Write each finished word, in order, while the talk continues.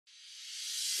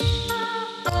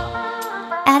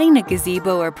Adding a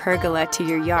gazebo or pergola to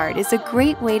your yard is a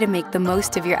great way to make the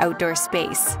most of your outdoor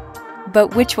space.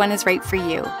 But which one is right for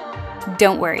you?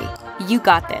 Don't worry, you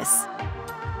got this.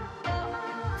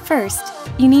 First,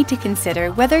 you need to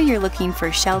consider whether you're looking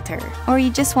for shelter or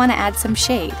you just want to add some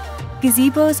shade.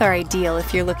 Gazebos are ideal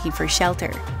if you're looking for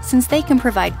shelter, since they can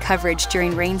provide coverage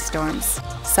during rainstorms.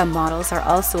 Some models are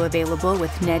also available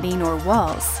with netting or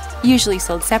walls, usually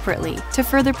sold separately, to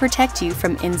further protect you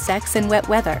from insects and wet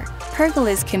weather.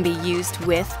 Pergolas can be used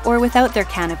with or without their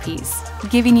canopies,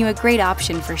 giving you a great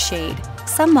option for shade.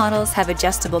 Some models have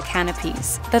adjustable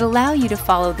canopies that allow you to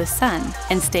follow the sun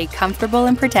and stay comfortable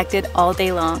and protected all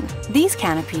day long. These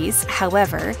canopies,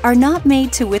 however, are not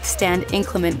made to withstand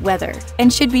inclement weather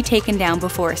and should be taken down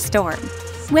before a storm.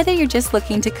 Whether you're just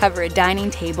looking to cover a dining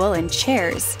table and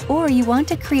chairs, or you want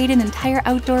to create an entire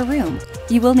outdoor room,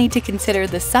 you will need to consider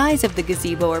the size of the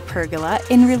gazebo or pergola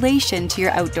in relation to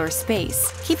your outdoor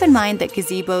space. Keep in mind that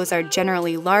gazebos are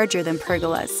generally larger than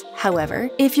pergolas. However,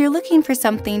 if you're looking for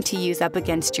something to use up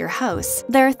against your house,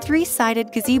 there are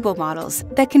 3-sided gazebo models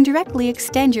that can directly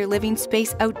extend your living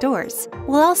space outdoors,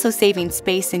 while also saving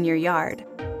space in your yard.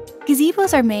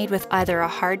 Gazebos are made with either a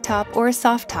hard top or a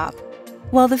soft top.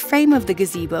 While the frame of the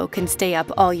gazebo can stay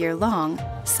up all year long,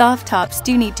 soft tops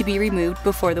do need to be removed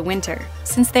before the winter,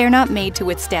 since they are not made to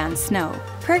withstand snow.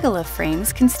 Pergola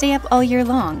frames can stay up all year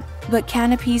long, but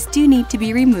canopies do need to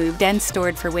be removed and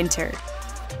stored for winter.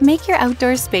 Make your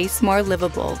outdoor space more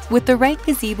livable with the right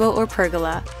gazebo or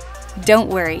pergola. Don't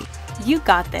worry, you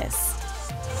got this.